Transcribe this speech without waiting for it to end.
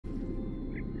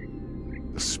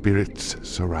Spirits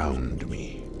surround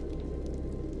me.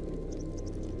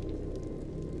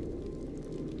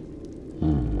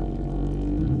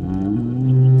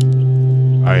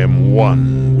 I am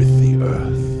one with the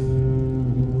earth.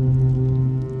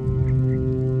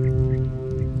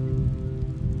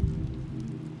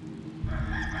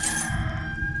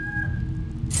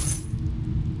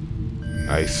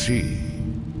 I see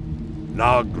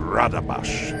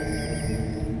Nagradabash.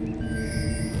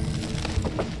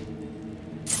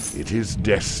 It is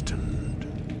destined.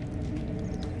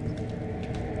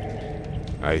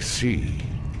 I see.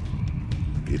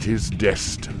 It is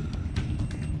destined.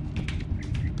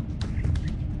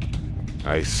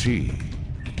 I see.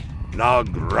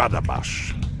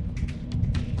 Nagradabash.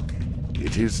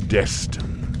 It is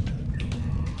destined.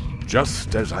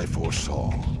 Just as I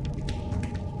foresaw.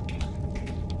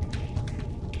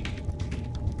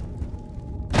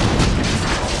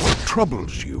 What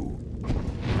troubles you?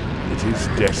 It is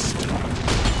destined.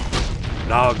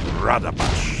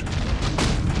 Nagradabash.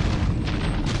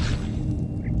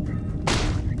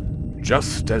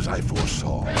 Just as I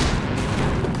foresaw.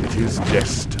 It is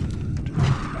destined.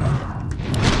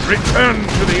 Return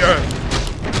to the earth.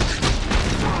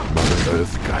 Mother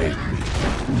Earth, guide me.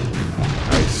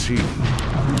 I see.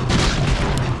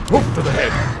 Hoof to the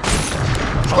head.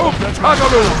 Hoof to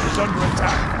Tagaloo is under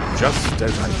attack. Just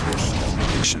as I foresaw.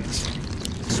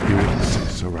 Spirits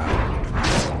surround me.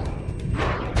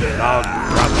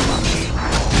 Nagradabash.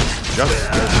 Just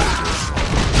as I foresaw.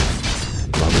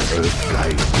 Mother Earth,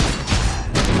 guide me.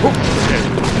 Hoof to the head.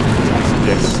 It is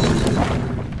destined.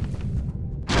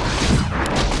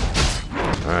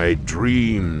 I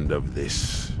dreamed of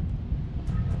this.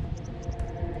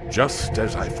 Just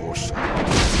as I foresaw. I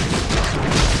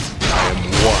am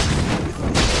one with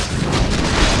you.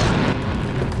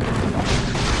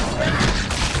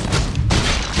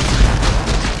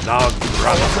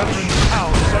 Nagradabash.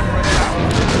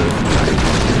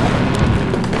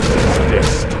 It is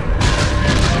destined.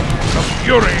 The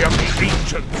fury of the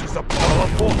ancients is upon the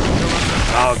fortune of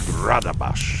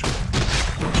Nagradabash.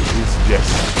 It is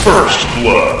destined. First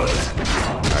blood.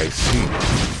 I see.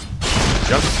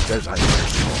 Just as I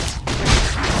foresaw.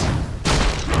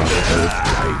 The earth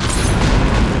guides.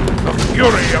 The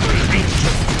fury of the ancients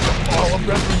is upon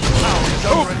the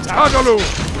fortune of Tagaloo.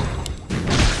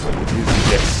 It is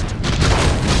destined.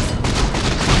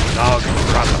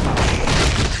 Nagradabash.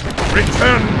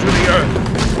 Return to the earth.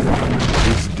 It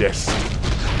is destined.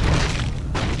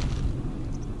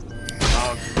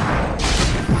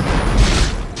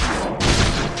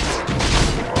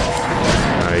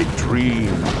 I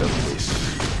dreamed of this.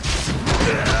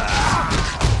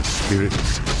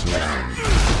 Spirits surround me.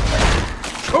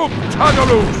 Choke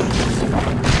Tagaloo!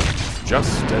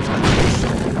 Just as I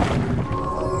foresaw.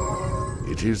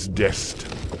 It is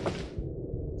destined.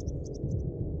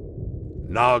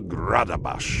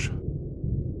 Nagradabash.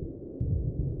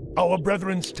 Our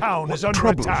brethren's town is under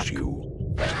attack.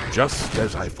 You? Just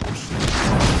as I foresaw.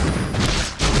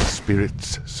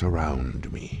 Spirits surround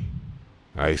me.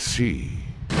 I see.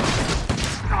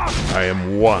 I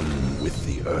am one with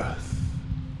the earth.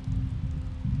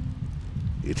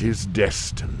 It is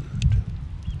destined.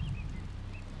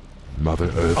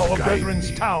 Mother Earth, our guide brethren's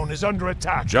me. town is under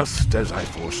attack. Just as I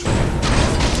foresaw.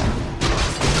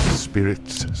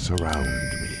 Spirits surround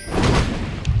me.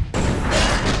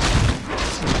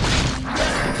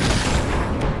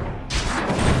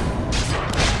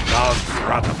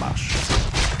 Nagradabash.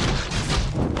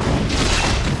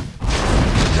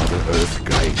 Mother Earth,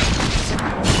 guide me.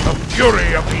 The fury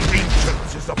of the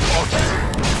ancients is upon me.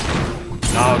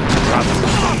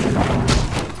 Nagradabash.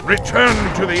 Return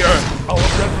to the earth. Our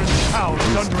brethren's town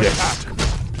is under destined. attack.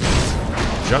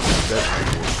 Just as I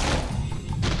foresaw.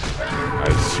 I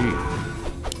see.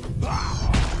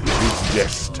 It is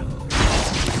destined.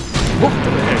 Hoof to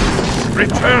the head.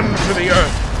 Return to the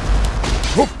earth.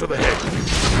 Hoof to the head.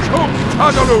 Choke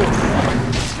Tagaloo.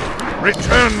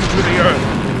 Return to the earth.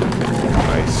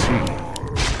 I see.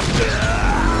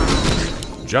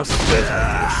 Just as I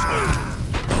foresaw.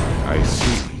 I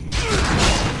see.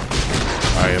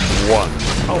 I am one.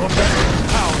 Our brethren's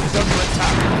town is under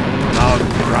attack.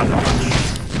 Nagradabash.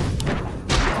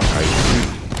 I see.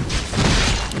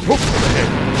 Hoof to the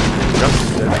head. Just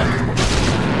as I foresaw.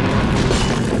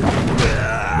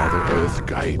 Mother Earth,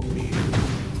 guide me.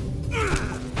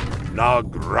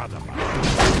 Nagradabash.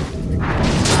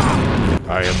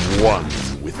 I am one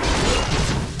with the earth.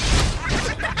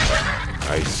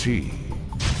 I see.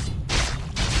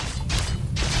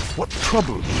 What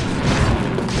troubles you?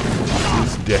 It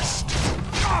is destined.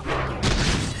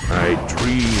 I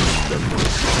dreamed of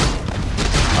this.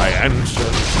 I answer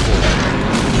the call.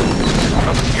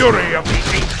 The fury of the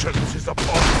ancients is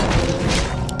upon you.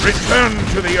 Return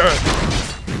to the earth.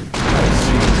 I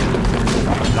see.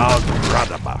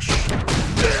 Nag-Radabash.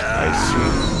 I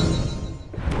see.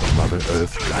 Mother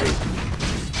Earth guide me.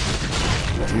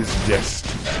 It is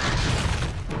destined.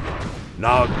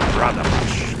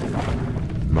 Nag-Radabash.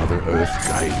 Mother Earth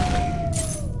guide me.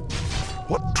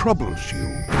 What troubles you?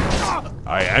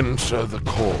 I answer the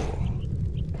call.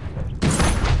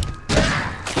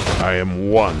 I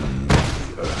am one with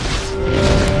the earth.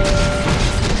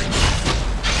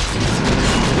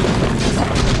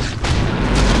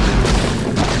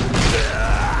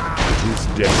 It is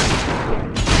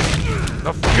destined.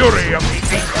 The fury of the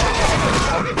ancients.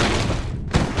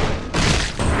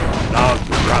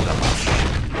 Nag-Radabash.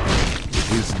 It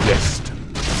is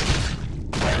destined.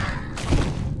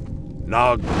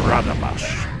 Nag-Radabash.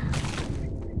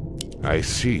 I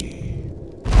see.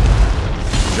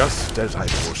 Just as I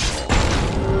foresaw.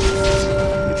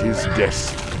 It is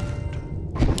destined.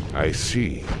 I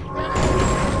see.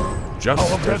 Just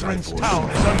Our as I brethren's foresaw. town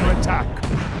is under attack.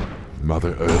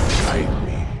 Mother Earth guide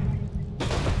me.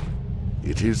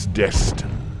 It is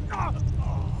destined.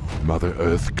 Mother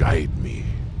Earth guide me.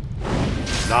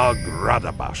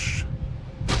 Nag-Radabash.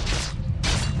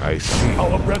 I see.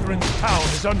 Our brethren's town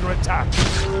is under attack.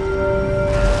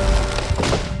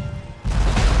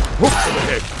 Hook to the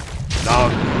head.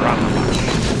 Nag-Radabash.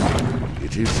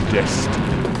 It is destined.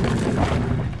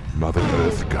 Mother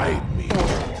Earth guide me.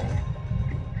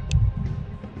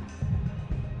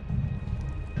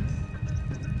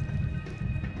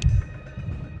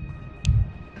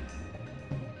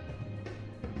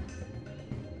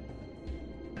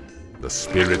 The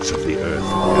spirits of the earth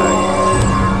guide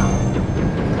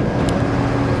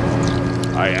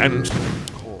me. I answer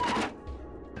the call.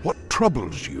 What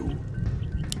troubles you?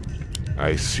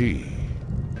 I see.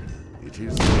 It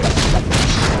is destined.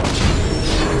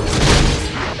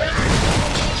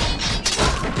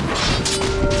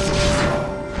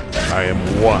 I am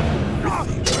one with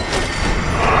the earth.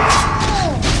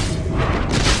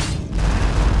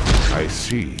 I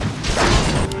see.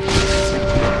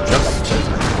 Just as I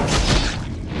foresaw.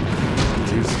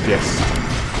 It is destined.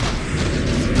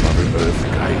 Mother Earth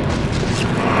guide me.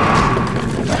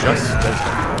 Just as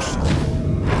I foresaw.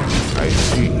 I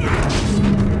see.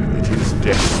 It is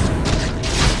destined.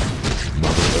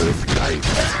 Mother Earth guide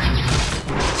me.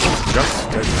 Just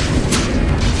as I foresaw.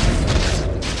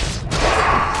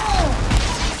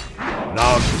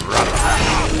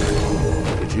 Nag-Radabash.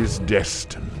 It is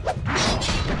destined.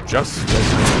 Just as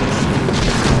I foresaw.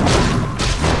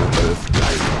 Mother Earth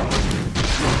guide me.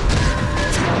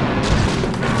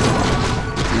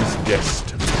 It is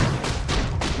destined.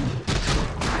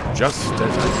 Just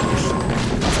as I foresaw.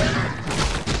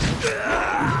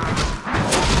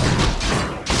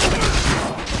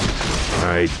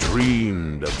 I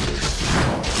dreamed of this.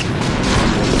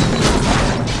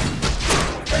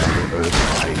 Mother Earth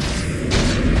guide me.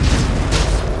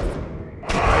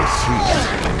 I see.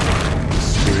 The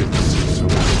spirits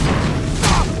surround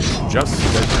me. Just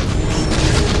as I foresaw.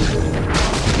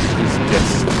 It is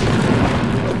destined.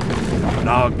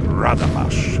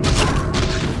 Nag-Radabash.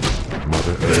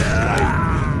 Mother Earth guide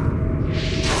me.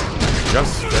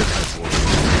 Just as I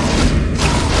foresaw.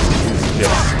 It is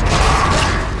destined.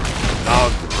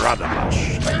 Nag-Radabash.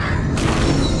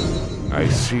 I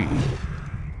see.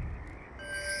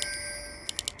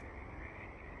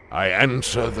 I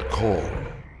answer the call.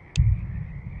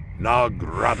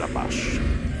 Nag-Radabash.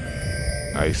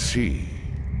 I see.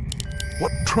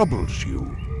 What troubles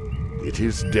you? It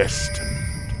is destined.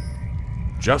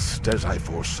 Just as I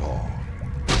foresaw.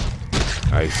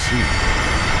 I see.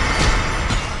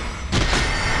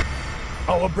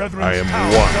 Our I brethren's am town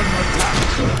is one. under attack.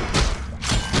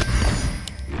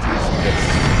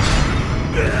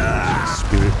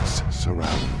 Spirits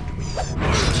surround me.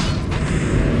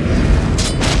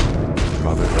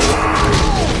 Mother Earth.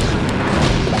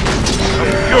 The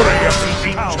fury of the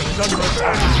Town is ancients. under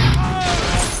attack.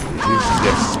 It is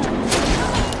destined.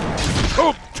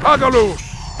 Hook Tagalus.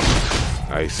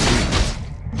 I see.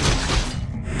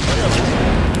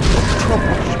 What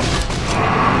troubles you?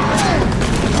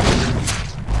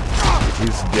 It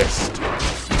is destined.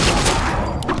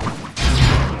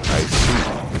 I see.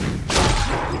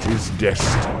 It is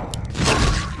destined.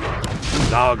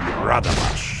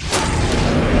 Nag-Radabash.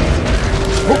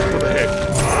 Hook to the head.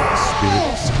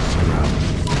 Spirits surround me.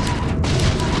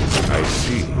 I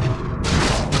see.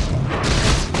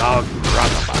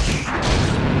 Nag-Radabash.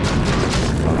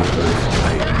 Mother Earth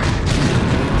guide me.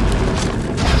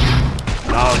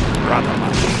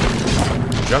 Nag-Radabash.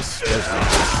 Just as I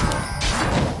foresaw.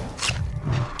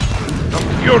 The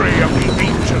fury of the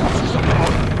ancients is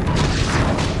upon you.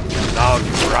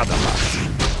 Radabash.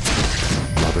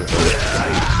 Mother Earth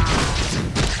guide me.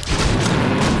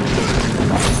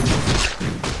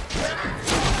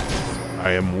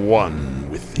 I am one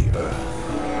with the earth.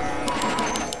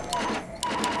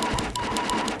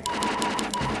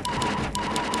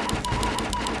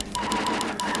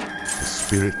 The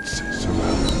spirits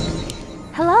surround me.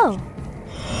 Hello.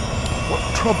 What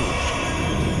troubles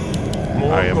you?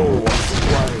 I am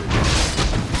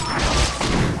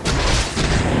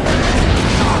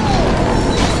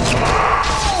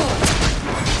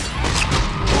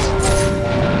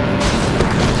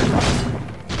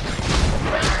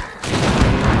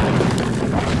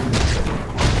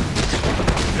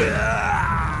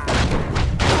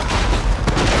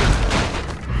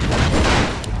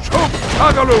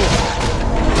Tagaloo!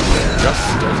 just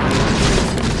as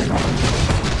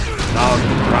now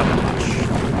Radabash.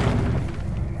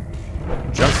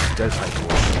 Just as I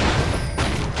foresaw.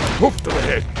 Hoof to the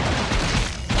head!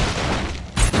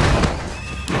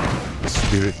 The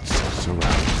spirits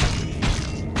surround me.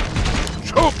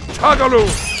 Choke Tagaloo!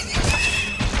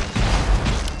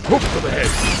 Hoof to the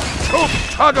head! Choke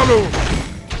Tagaloo!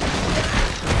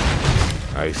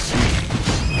 I see.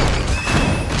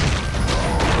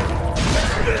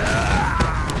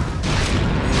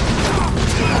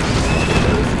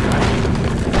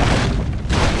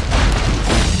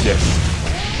 Yes,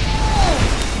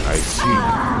 I see.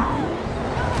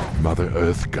 Mother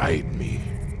Earth, guide me.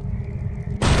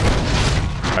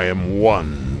 I am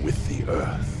one with the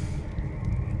earth.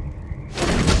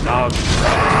 Now,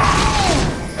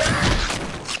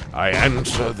 I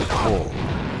answer the call.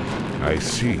 I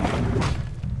see.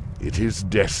 It is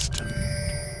destined.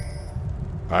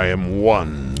 I am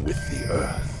one with the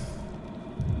earth.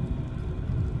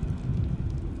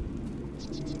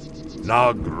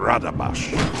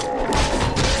 Nagradabash.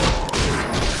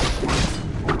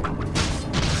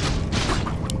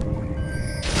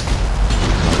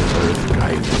 Earth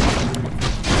guide me.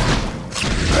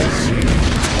 I see.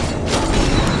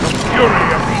 The fury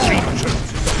of the ancients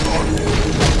is upon you.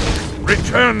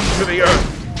 Return to the earth!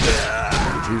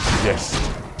 It is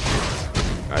destined.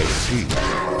 I see.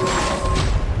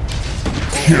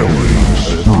 Killing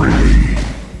spree.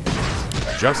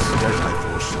 Just as I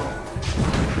foresaw.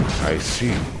 I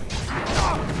see.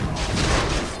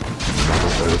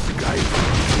 Mother Earth guide me.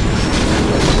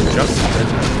 Just as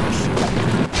I foresaw.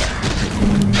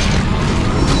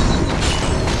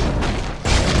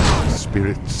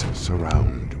 Spirits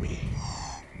surround me.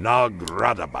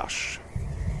 Nagradabash.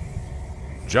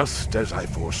 Just as I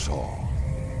foresaw.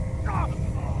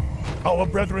 Our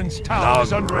brethren's town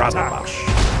is under attack. Nagradabash.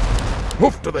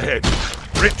 Hoof to the head!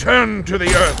 Return to the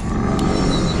earth!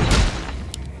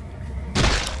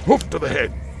 Hoof to the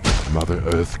head! Mother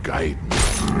Earth guide me.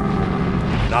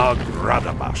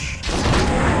 Nagradabash.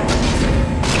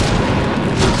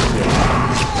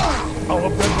 Our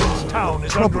brethren's town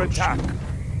is under attack.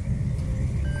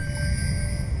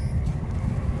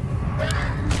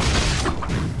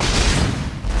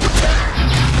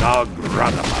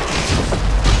 Nagradabash.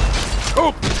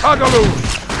 Choke Tagaloo!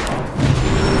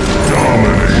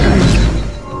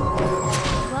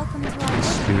 Welcome to our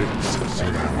Spirits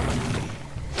surround me.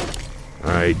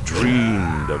 I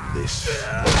dreamed of this.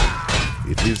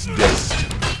 It is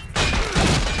destined.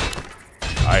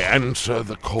 I answer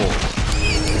the call.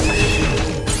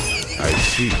 I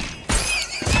see.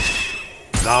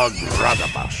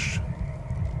 Nagradabash.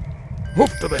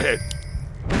 Hoof to the head!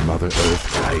 Mother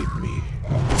Earth guide me.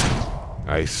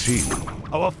 I see.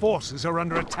 Our forces are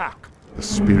under attack. The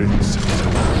spirits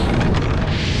surround me.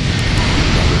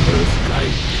 Mother Earth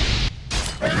guide me.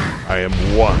 I am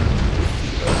one with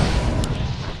the earth.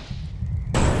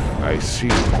 I see.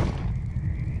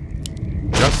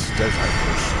 Just as I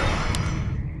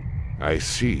foresaw. I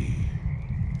see.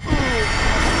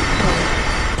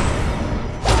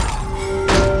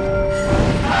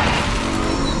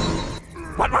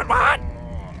 What?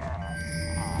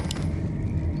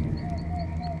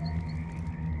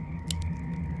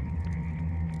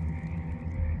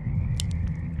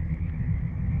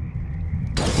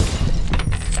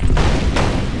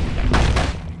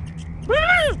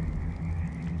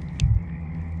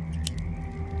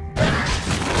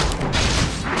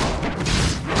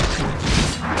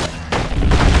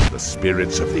 The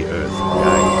spirits of the earth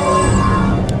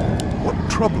guide. What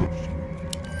troubles you?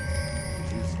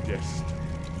 It is destined.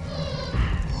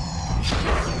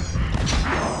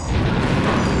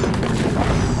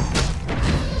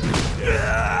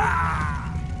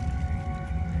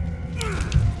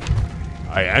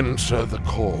 I answer the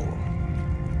call.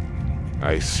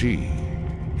 I see.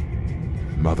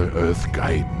 Mother Earth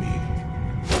guide me.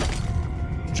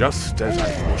 Just as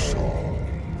I foresaw.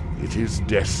 It is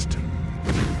destined.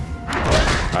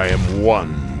 I am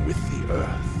one with the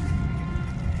earth.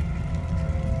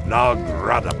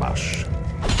 Nagradabash.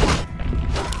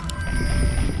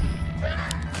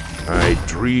 I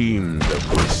dreamed of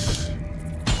this.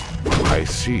 I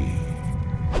see.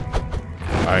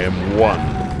 I am one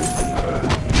with the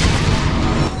earth.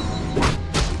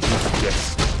 It is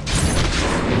destined.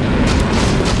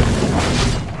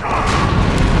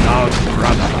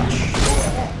 Nagradabash.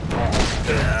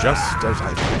 Just as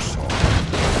I foresaw.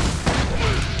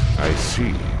 I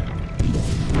see.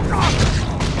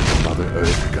 Mother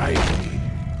Earth guide me.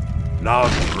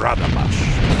 Nagradabash.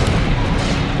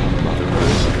 Mother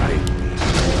Earth guide me.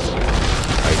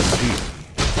 I see.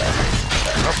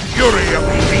 The fury of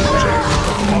the ancients is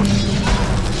upon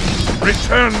you.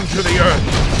 Return to the earth.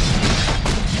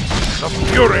 The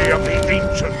fury of the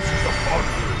ancients is upon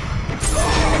you.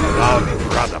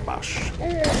 Nagradabash.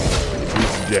 It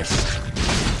is destined.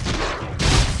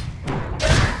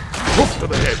 Hoof to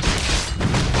the head.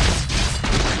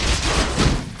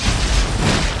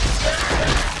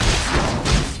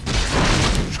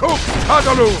 Choke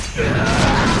Tagaloo.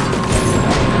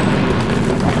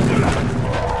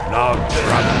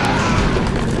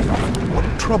 Nagradabash. What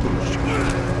troubles you?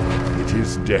 It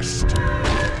is destined.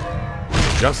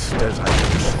 Just as I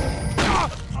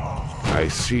foresaw. I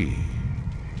see.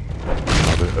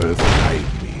 Mother Earth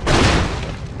guide me.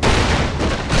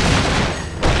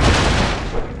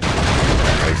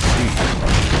 I see.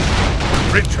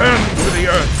 Return to the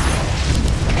earth.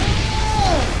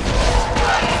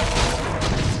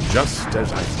 Just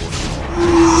as I foresaw.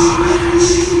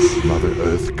 Mother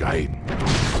Earth guide me.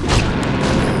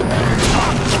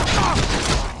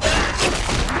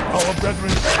 Our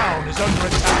brethren's town is under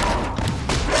attack.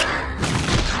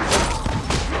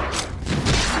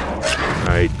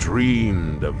 I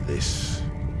dreamed of this.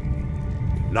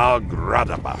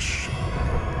 Nagradabash.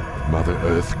 Mother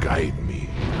Earth guide me.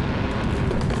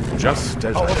 Just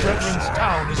as Our I brethren's foresaw.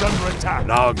 town is under attack.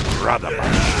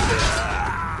 Nagradabash.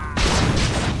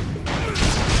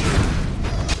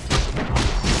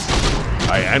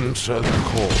 I answer the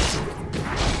call.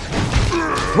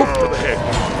 Hoof to the head.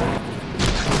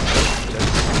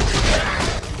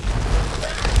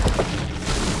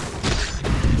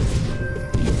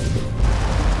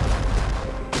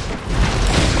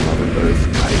 Mother Earth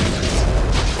guide me.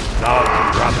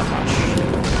 Nagradabash.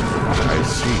 I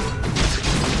see.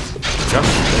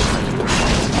 Just as I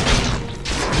foresaw.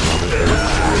 Mother Earth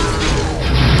guide me.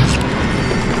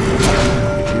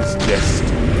 It is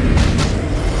destined.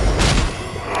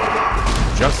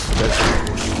 Just as I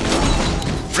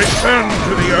foresaw. Return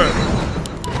to the earth.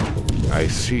 I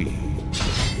see.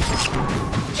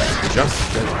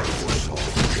 Just as I foresaw.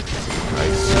 I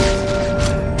see.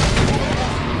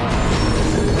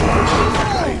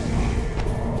 Guide me.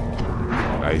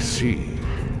 I see.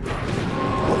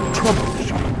 What troubles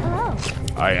you? Hello.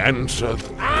 I answer.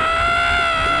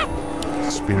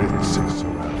 Spirits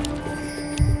surround me.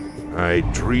 I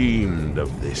dreamed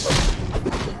of this.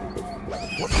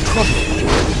 What troubles you?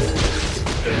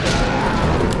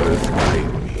 Earth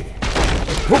guide me.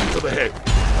 Hoof to the head.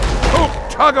 Choke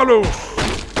Tagaloo.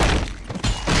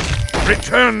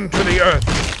 Return to the earth.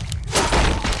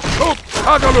 Choke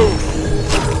Tagaloo.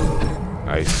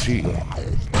 I see.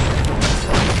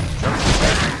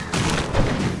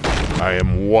 I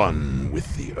am one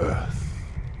with the earth.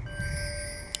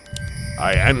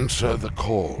 I answer the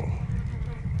call.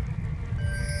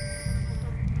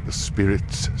 The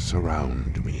spirits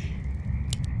surround me.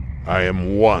 I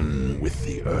am one with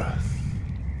the earth.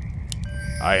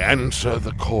 I answer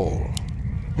the call.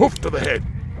 Hoof to the head.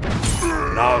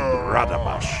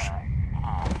 Nagradabash.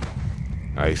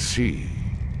 I see.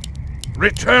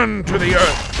 Return to the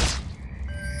earth.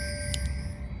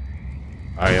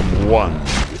 I am one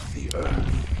with the earth.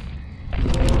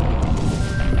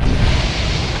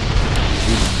 It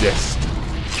is destined.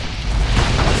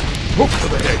 Hoof to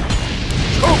the head.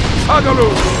 Choke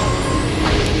Tagaloo.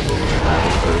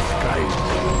 Earth guide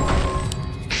me.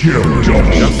 Kill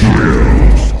double Just kill.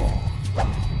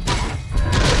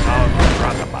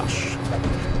 Nagradabash.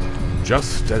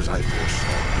 Just as I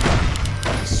foresaw.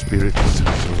 The spirits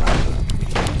surround me.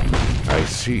 I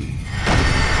see.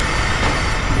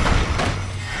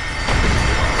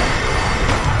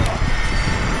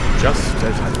 Just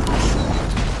as I foresaw.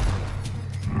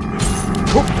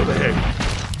 Hoof to the head.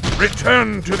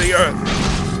 Return to the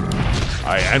earth.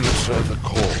 I answer the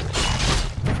call.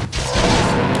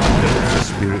 The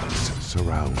spirits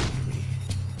surround me.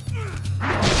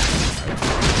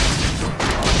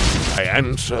 I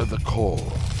answer the call.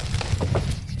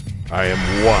 I am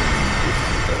one with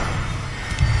the earth.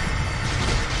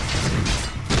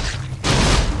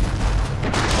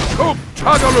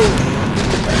 Tagaloo!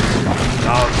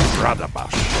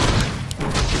 Radabash.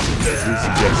 It is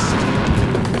destiny.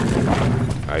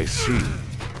 I see.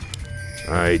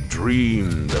 I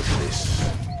dreamed of this.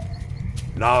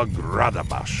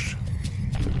 Radabash.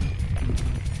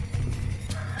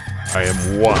 I am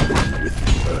one with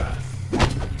the earth.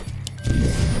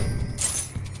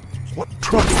 What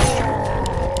troubles you?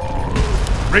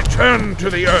 Return to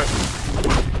the earth!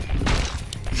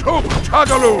 Choke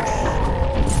Tagaloo!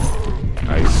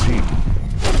 I see.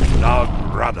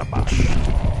 Radabash.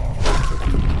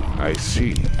 I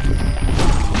see.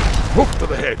 Hook to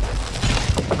the head!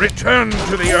 Return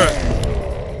to the earth!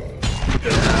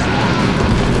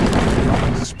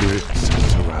 Spirits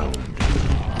surround me.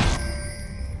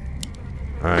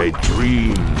 I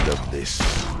dreamed of this.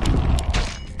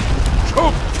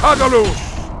 Choke Tagaloo!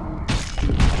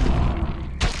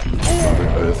 Mother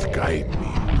Earth guide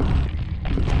me.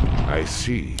 I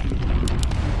see.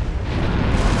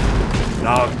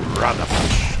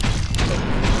 Radabash.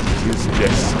 It is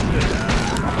destiny.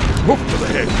 Hook to the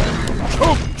head!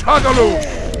 Choke Tagaloo!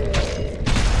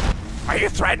 Are you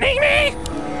threatening me?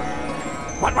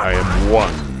 What? I am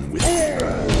one with the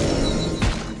earth.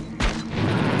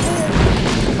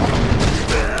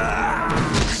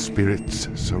 Spirits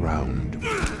surround me.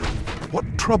 What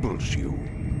troubles you?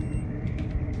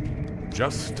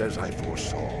 Just as I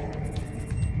foresaw.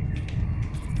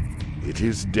 It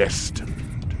is destined.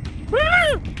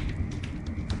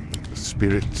 The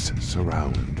spirits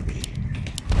surround me.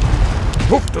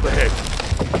 Hook to the head!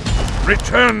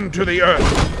 Return to the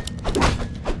earth!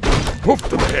 Hook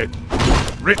to the head!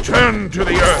 Return to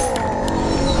the earth!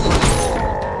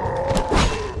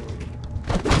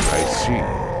 I see.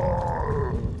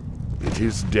 It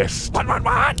is destiny.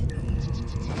 What?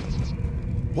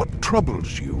 What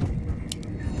troubles you?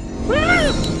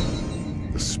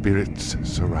 The spirits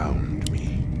surround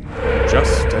me.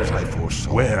 Just as I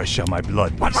foresaw. Where shall my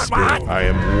blood be What? spilled? I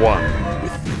am one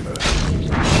with the earth.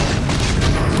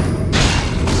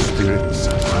 The spirits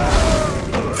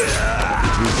surround me.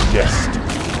 It is destiny.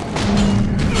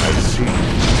 I see.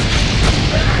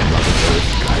 Mother Earth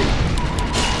guide me.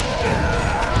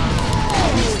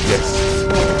 It is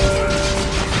destiny.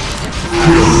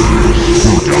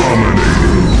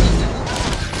 Dominating.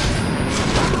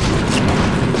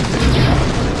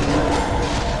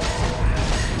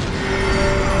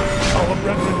 Our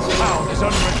brethren's town is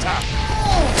under attack.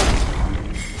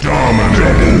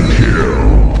 Dominating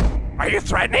kill. Are you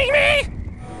threatening me?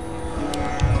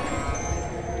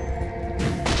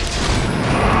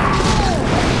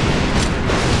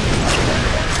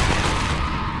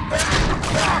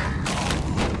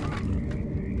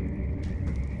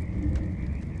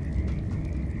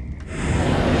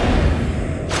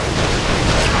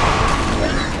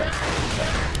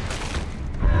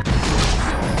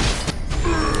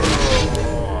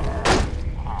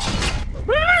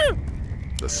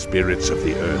 The spirits of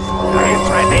the earth. Are you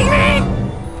threatening me?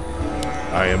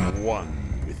 I am one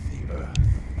with the earth.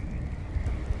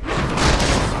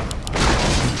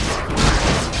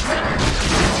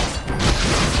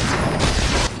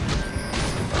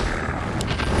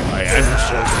 I answer the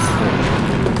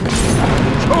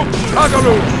Choke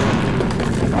Tagaloo! call.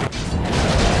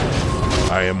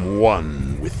 I am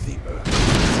one with the earth.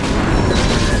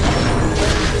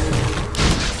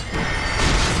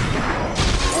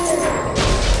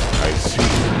 I see.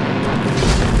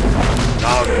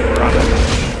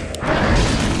 Radabash.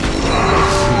 I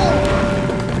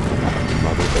see.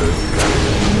 Mother Earth guide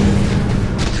me.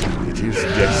 It is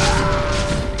destiny.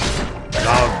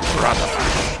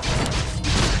 Radabash.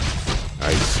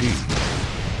 I see.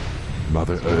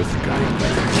 Mother Earth guide me.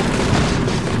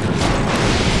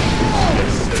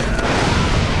 Destiny.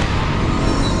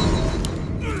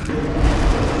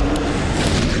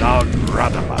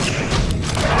 Radabash.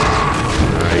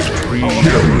 I dream.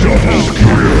 Double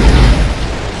kill.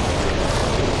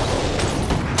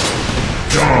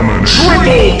 Dominant.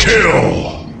 Triple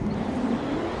kill.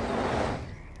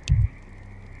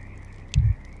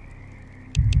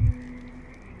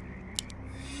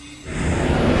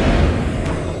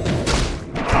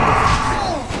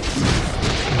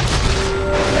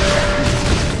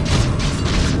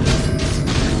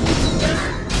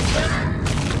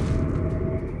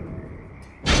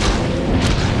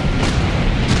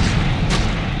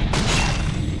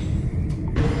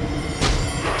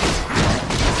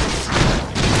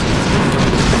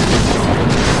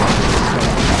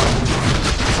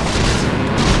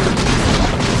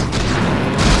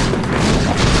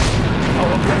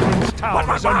 Town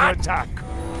is under attack.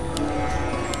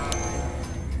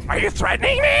 Are you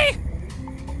threatening me?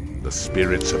 The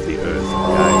spirits of the earth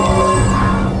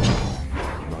guide me.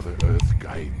 Mother Earth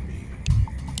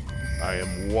I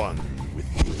am one with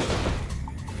you.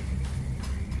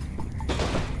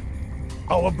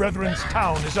 Our brethren's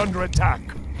town is under attack.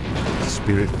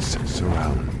 Spirits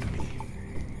surround me.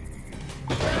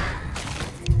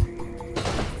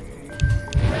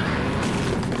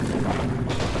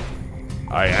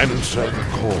 I answer the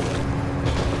call.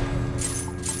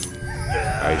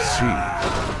 I see.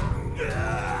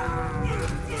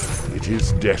 It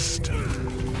is destined.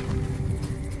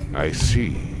 I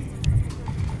see.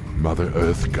 Mother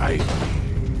Earth guide me.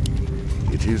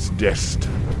 It is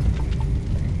destined.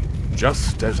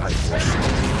 Just as I foresaw.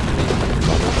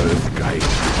 Mother Earth guide me.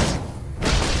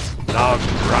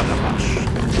 Nagradamash.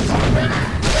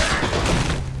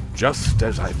 Just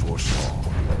as I foresaw.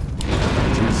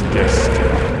 It is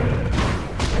destined.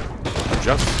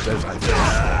 Just as I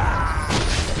foresaw.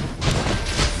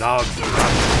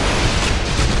 Nagradamash.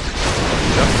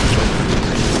 Just as I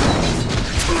foresaw.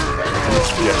 It is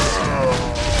destined.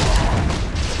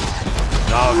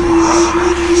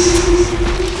 Nagradamash.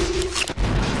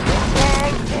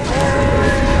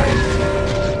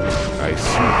 I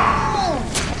see.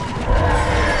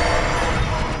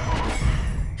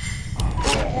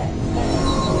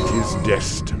 It is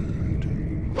destined.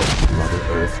 Mother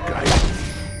Earth guide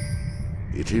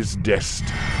me. It is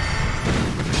destined.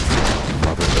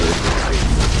 Mother Earth guide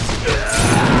me.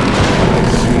 I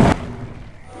see.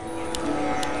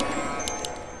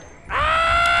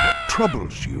 What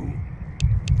troubles you?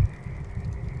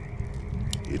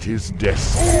 It is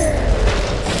destined.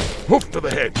 Hoof to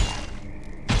the head.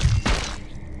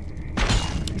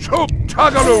 Choke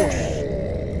Tagaloosh!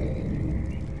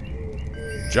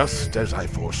 Just as I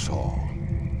foresaw.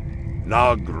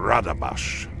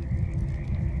 Nagradabash.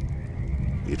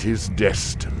 It is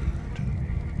destined.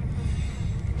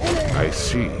 I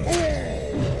see.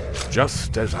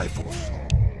 Just as I foresaw.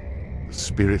 The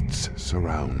spirits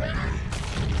surround me.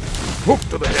 Hoof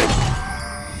to the head.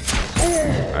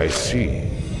 I see.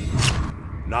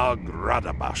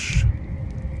 Nagradabash.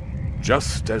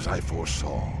 Just as I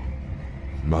foresaw.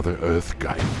 Mother Earth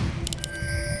guide me.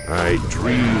 I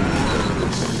dreamed of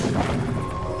this.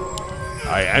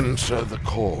 I answer the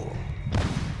call.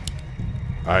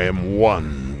 I am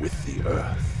one with the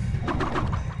Earth.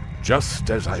 Just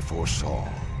as I foresaw.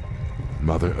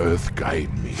 Mother Earth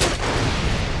guide me.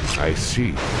 I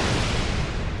see.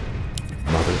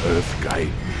 Mother Earth guide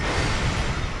me.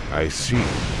 I see.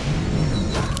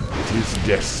 It is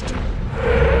destined.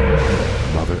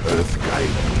 Mother Earth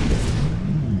guide me.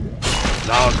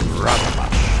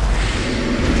 Nagradabash.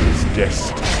 It is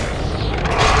destined.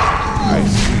 I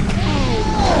see.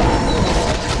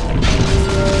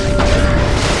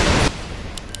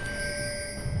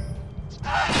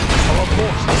 Our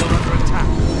forces are under attack.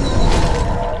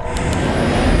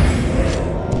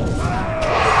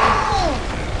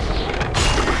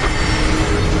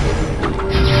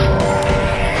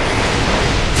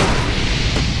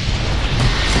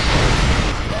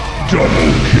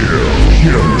 Double kill.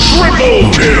 Triple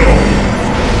kill.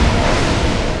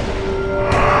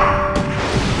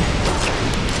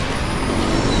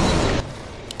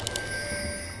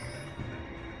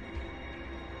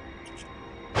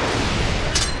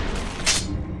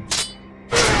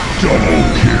 Double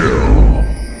kill.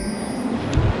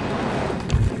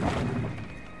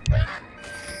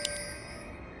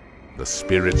 The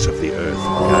spirits of the earth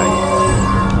guide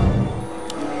me.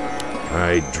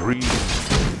 I dream.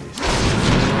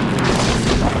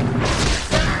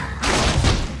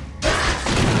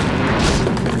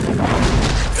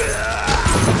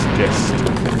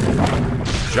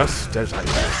 Just as I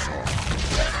foresaw.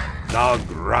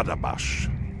 Nagradabash.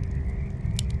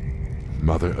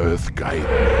 Mother Earth guide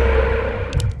me.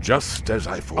 Just as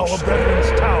I foresaw. Our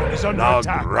brethren's town is under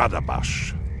attack.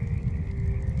 Nagradabash.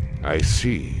 I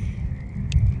see.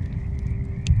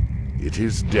 It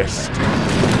is destined.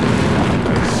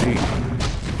 I see.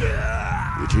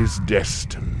 It is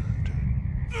destined.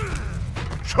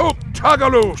 Choke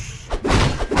Tagaloosh!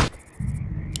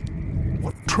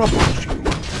 What troubles you?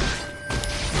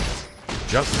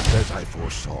 Just as I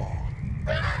foresaw.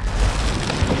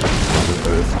 Mother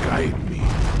Earth guide me.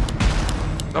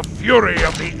 The fury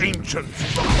of the ancients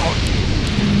is upon you.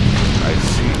 I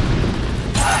see.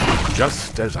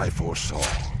 Just as I foresaw.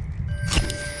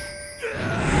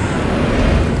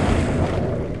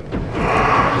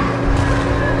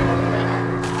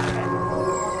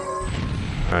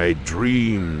 I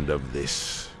dreamed of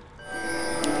this.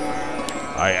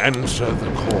 I answer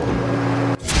the call.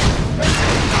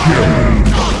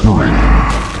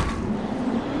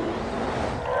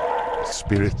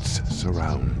 Spirits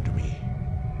surround me.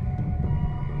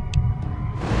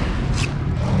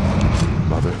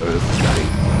 Mother Earth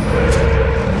guide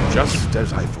me. Just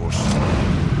as I foresaw.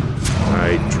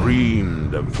 I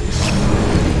dreamed of this.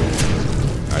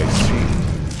 I see.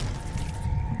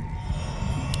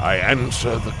 I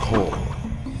answer the call.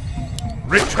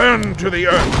 Return to the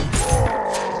earth!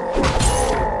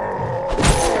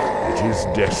 It is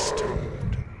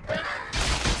destined.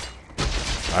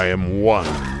 I am one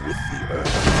with the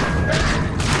earth.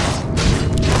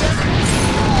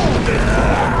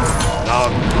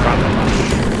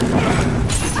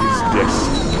 It is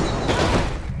destined.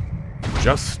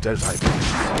 Just as I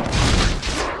foresaw.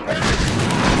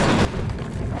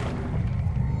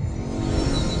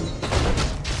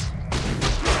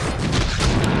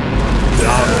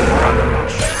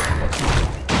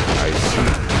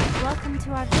 Welcome to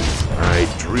our village. I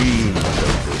dreamed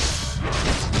of this.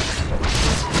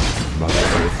 Mother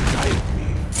Earth guide me.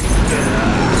 It's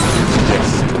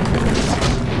destined.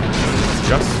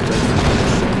 Just as I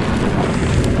foresaw.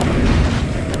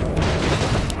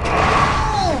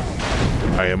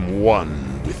 I am one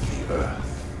with the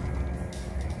earth.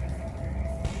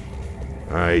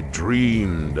 I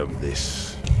dreamed of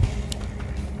this.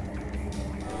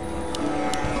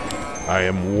 I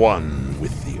am one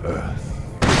with the earth.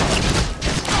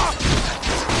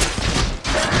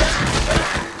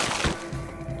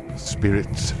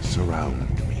 Spirits surround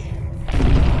me.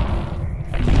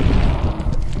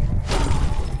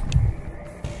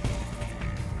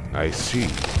 I see.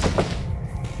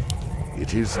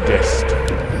 It is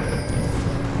destined.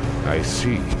 I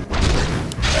see.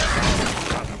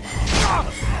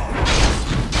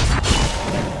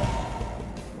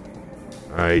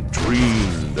 I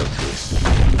dreamed of this.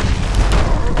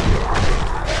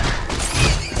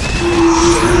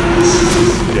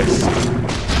 Destined.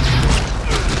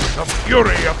 The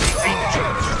fury of the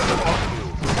ancients is upon you.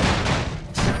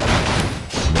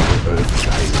 Earth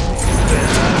guide me.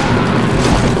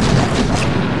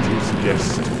 It is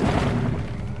destined.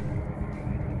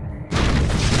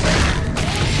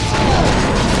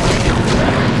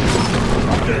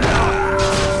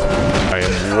 I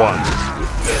am one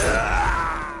with the earth.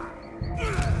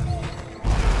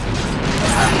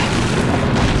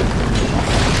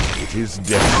 It is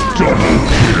destined. Double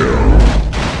kill.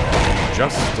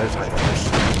 Just as I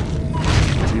foresaw.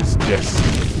 It is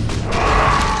destined.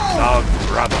 The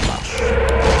Brothermash.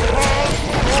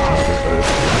 Mother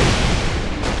Earth guide me.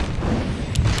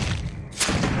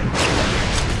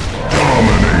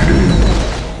 Dominating.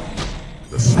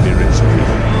 The spirits of the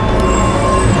earth.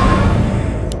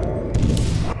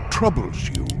 What troubles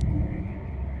you?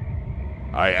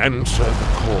 I answer the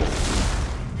call.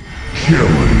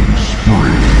 Killing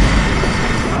spree.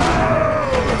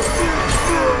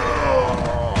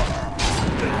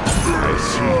 I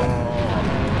see.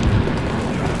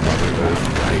 Mother Earth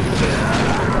guide me.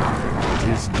 It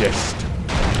is destined.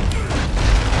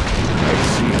 I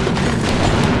see.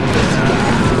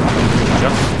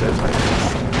 Just as I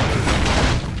foresaw.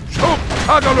 Choke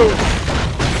Tagaloo!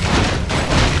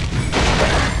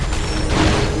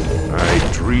 I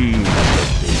dreamed of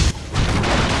this.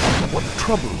 What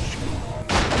troubles you?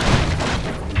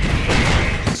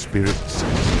 Spirits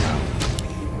surround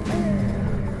me.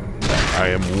 I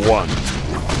am one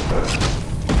with the earth.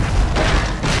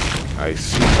 I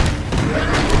see.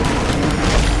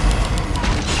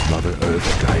 Mother Earth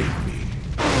guide me.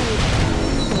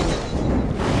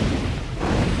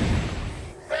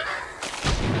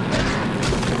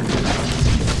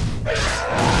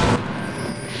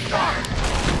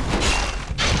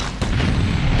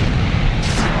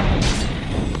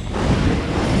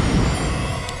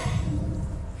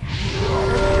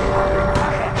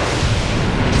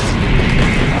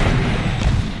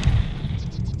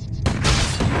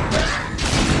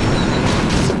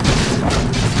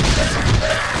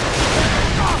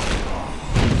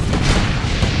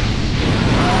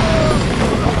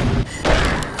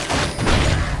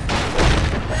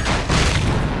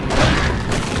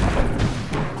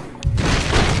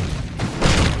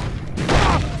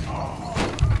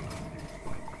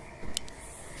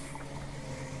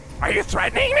 Are you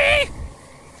threatening me?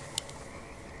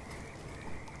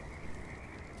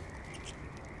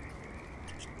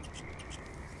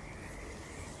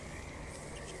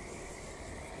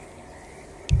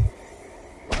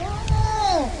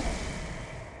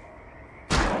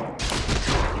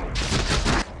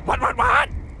 What?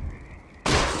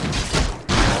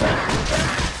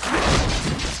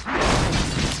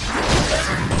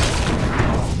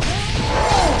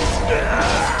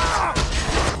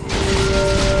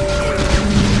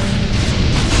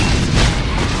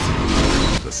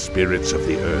 The spirits of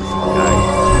the earth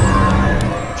guide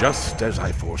me. Just as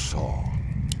I foresaw.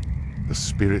 The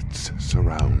spirits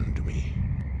surround me.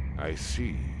 I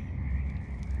see.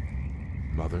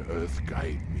 Mother Earth,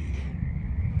 guide me.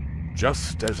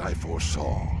 Just as I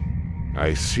foresaw.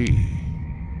 I see.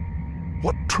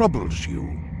 What troubles you?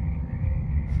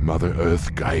 Mother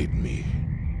Earth, guide me.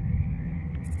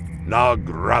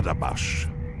 Nagradabash.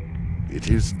 It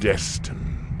is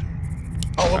destined.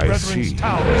 Our I brethren's see.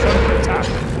 town is under attack.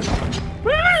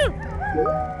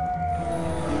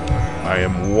 I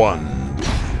am one with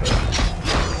the earth.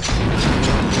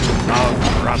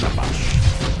 Nagradabash.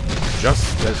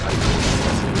 Just as I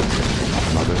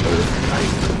foresaw. Mother Earth,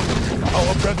 guide me.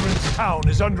 Our brethren's town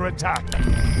is under attack.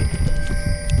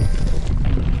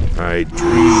 I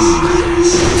dream.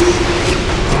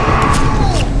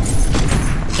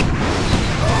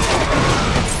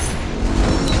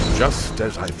 Just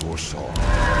as I foresaw.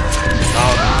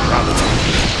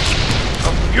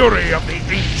 The fury of the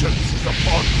ancients is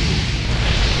upon you.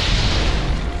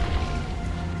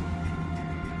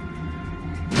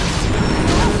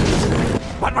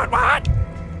 What?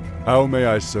 How may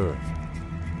I serve?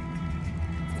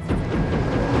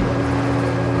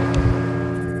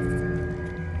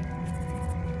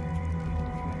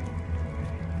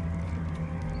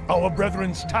 Our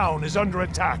brethren's town is under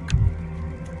attack.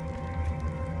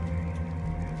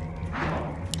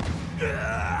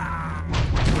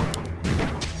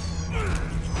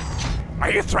 Are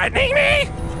you threatening me?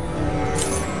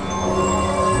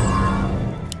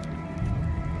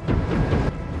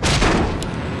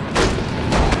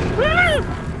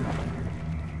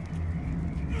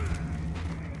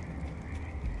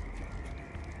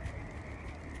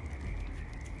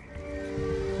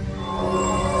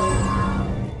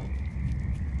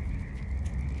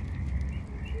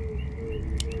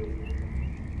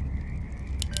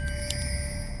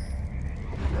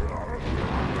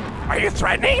 Are you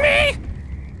threatening me?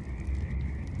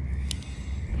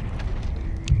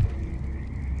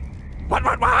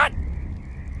 What?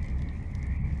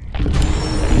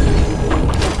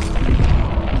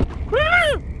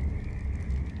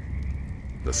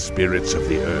 The spirits of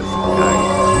the earth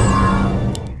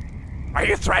guide. Are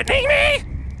you threatening me?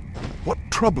 What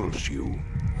troubles you?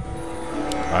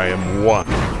 I am one.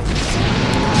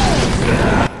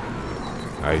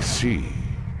 I see.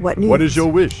 What news? What is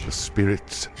your wish? The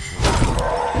spirits.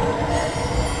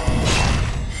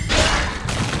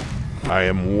 I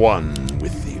am one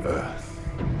with the earth.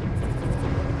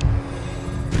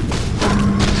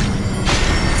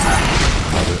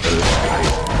 Mother Earth guide.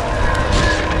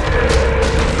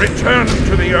 Return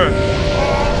to the earth.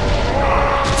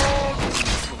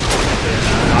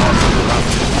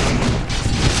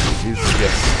 It is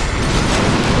destined.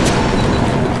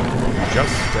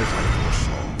 Just as I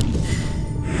foresaw.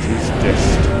 It is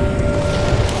destined.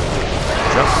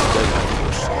 Just as I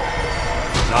foresaw.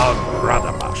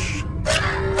 Nagradabash.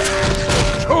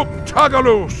 Took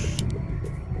Tagalus.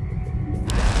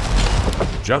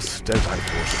 Just as I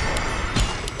foresaw.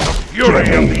 Fury of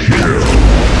the ancients.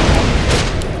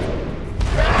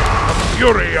 The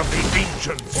fury of the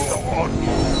ancients is upon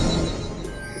you.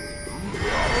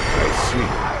 I see.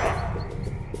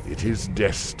 It is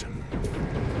destined.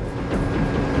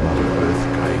 Mother Earth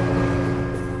guide me.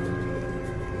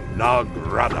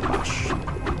 Nagradabash.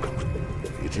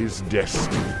 It is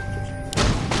destined.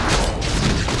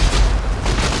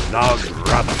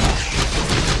 Nagradabash.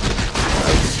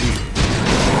 I see.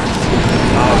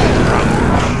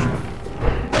 Nagradabash.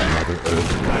 Mother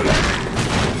Earth guide me.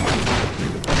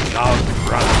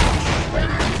 Nagradabash.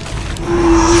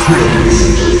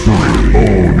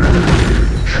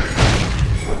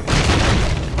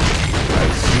 I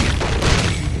see.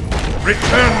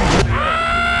 Return to the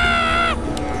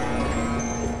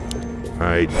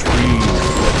I dream.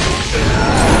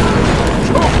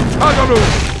 Took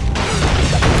Tagalus.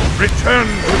 Return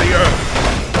to the earth.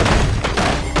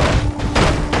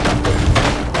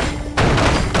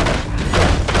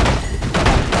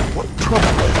 What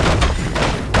trouble?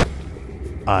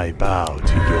 I bow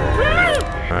to your...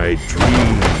 I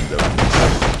dreamed of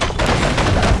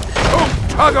Took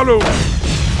Tagalus.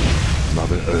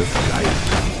 Mother Earth guide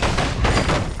me.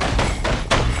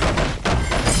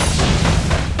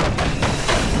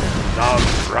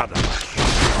 Nagradabash.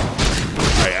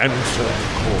 I answer the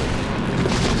call.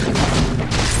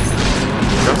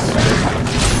 Just as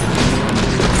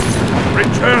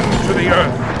Return to the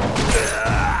earth.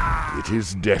 it is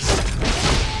destined.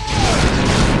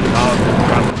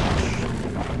 Nagradabash.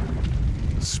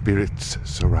 The spirits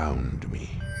surround me.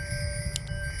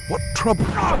 What trouble?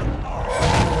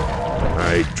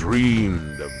 I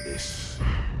dreamed of this.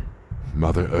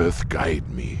 Mother Earth guide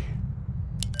me.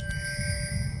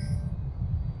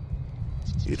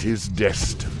 It is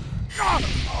destined. Mother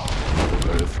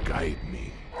Earth guide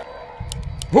me.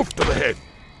 Hoof to the head.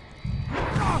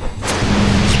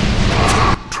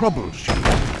 troubles you?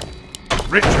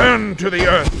 Return to the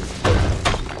earth!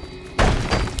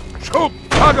 Choke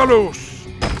Tagalus!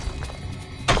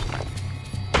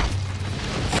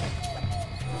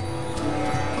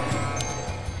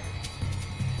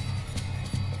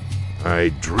 I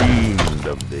dreamed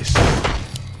of this.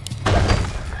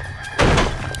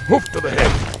 Hoof to the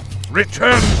head!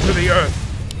 Return to the earth!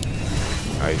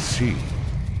 I see.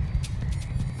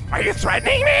 Are you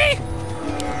threatening me?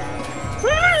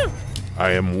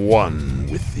 I am one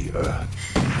with the earth.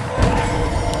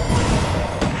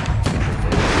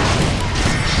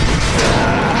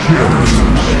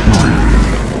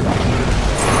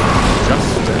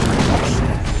 Just as I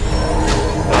foresaw.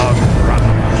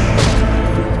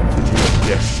 It is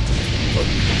destined for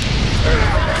me.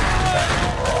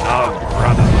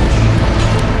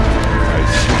 I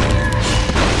see.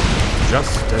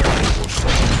 Just as I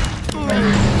foresaw.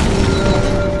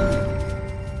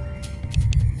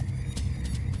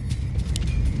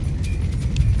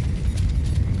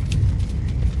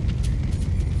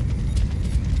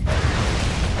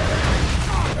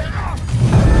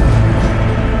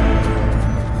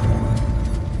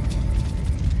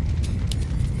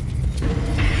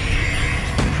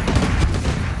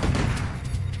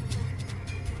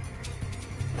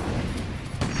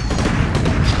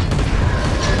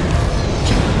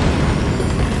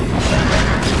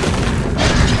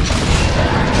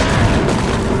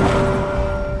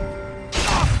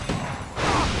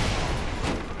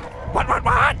 What?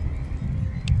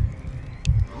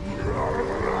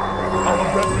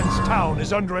 Our brethren's town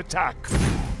is under attack.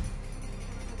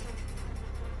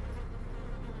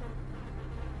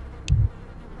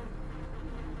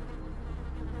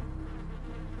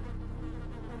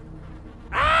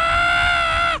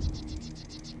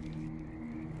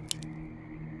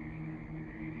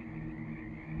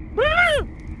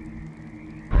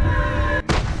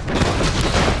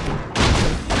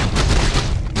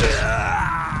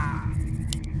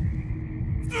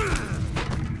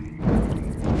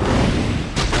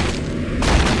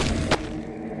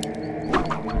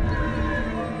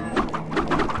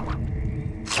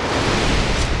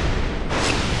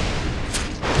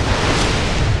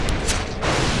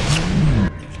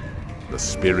 The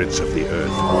spirits of the earth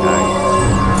guide.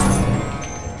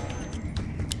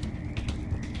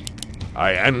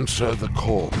 I answer the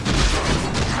call.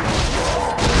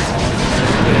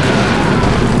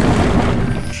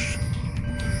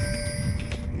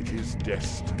 It is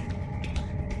destined.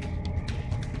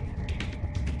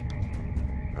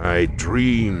 I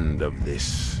dreamed of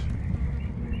this.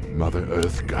 Mother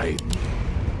Earth, guide me.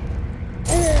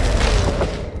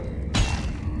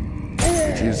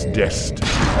 It is destined.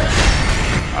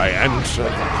 I answer the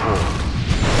call.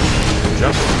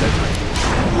 Just as I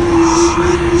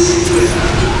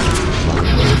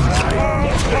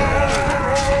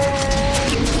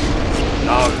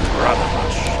now, brother.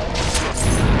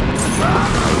 I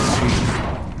see.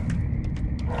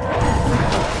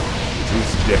 It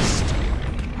is destined.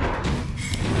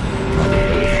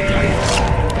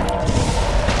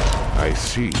 I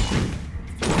see.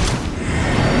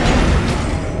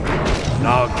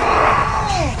 Now,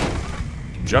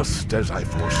 just as I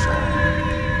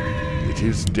foresaw, it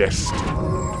is destined.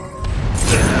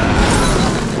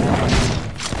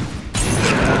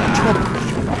 Troubles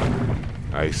you.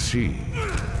 I see.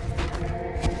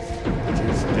 It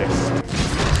is destined.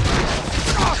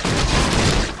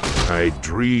 I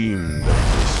dreamed of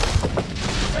this.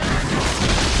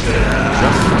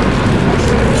 Just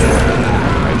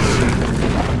I see.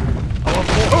 Our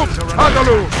forces are under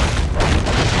Tagalus!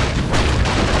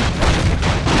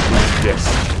 Yes.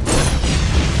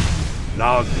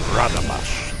 Now,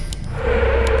 Radamash.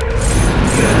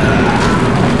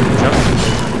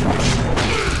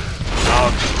 Now,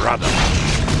 Radamash.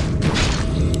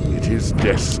 It is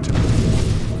destined.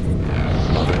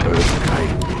 Mother Earth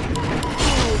guide me.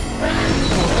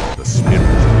 The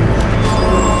spirit.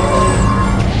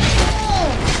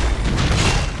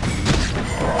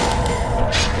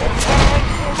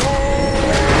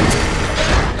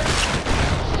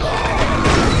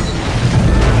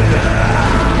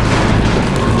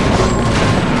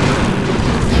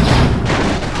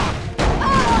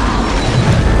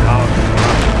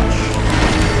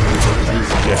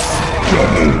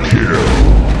 Double kill.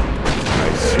 I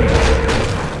see.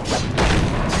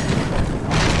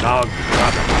 Now,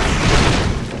 Radamash.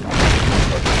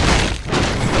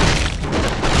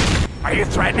 Are you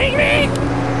threatening me?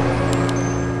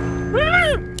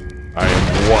 I am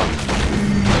one.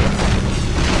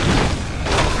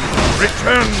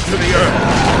 Return to the earth!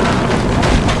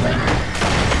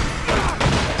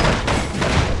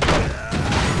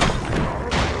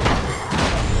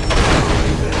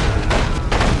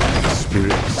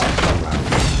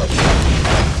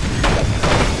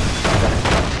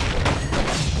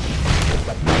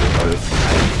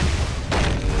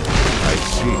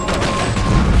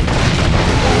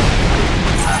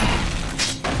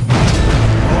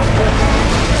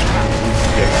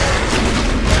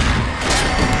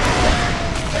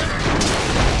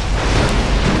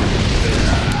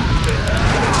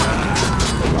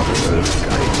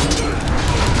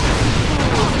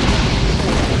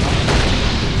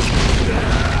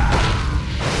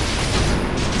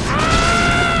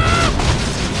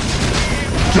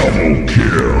 Double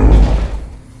kill.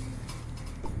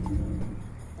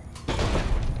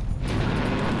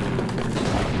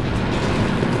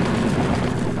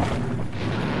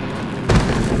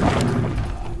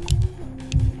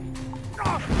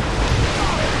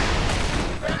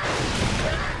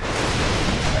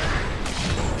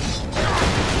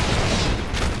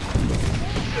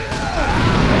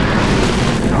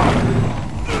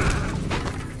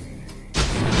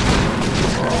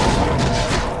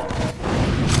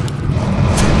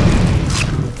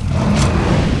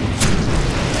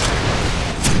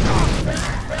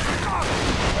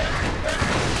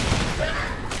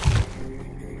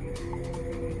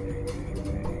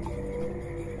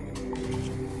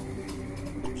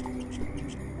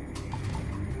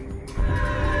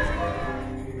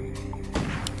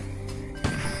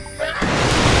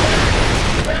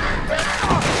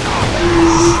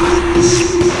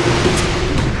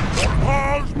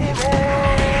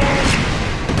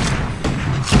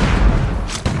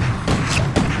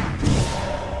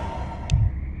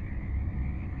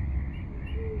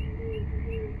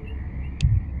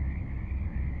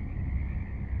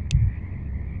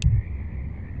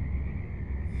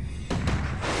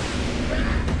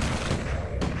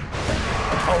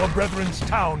 Our brethren's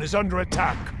town is under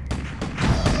attack.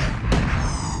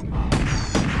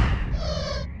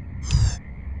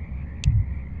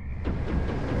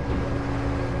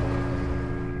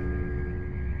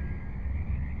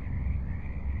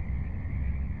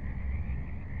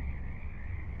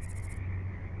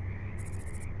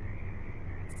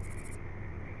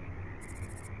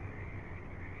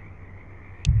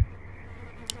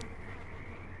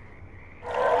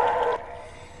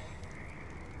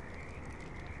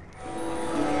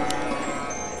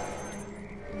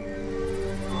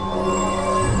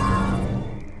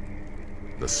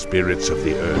 The spirits of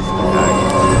the earth guide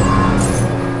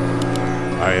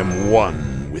me. I am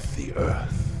one with the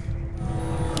earth.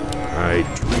 I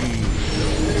dream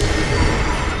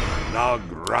of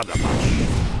Nagradabash.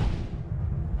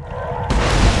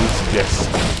 His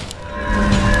destiny.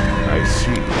 I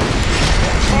see.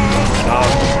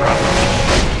 Nagradabash.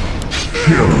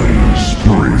 Killing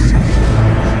spree.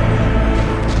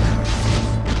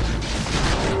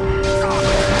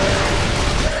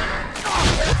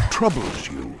 Troubles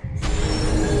you.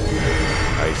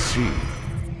 I see.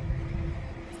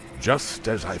 Just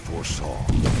as I foresaw.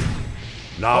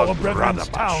 Now Our brethren's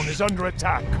town is under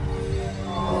attack.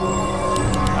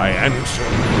 I answer.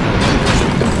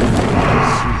 I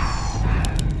see.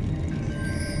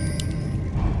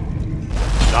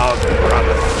 Now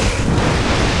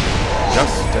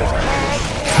just as I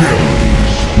foresaw. Killing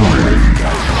spree.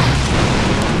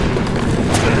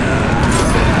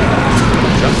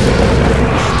 Just as I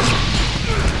foresaw.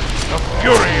 The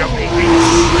fury of the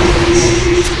East!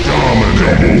 Double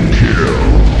kill.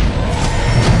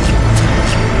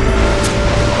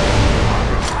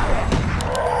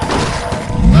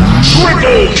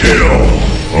 Triple kill.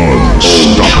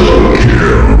 Unstoppable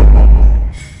kill.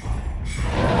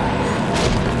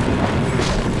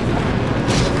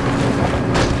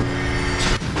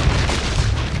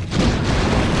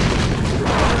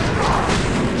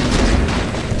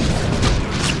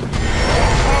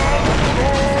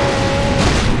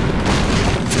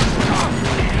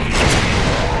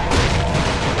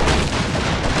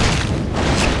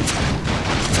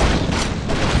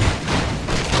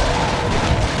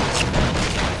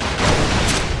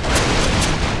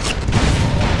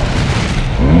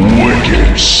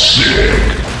 Sick.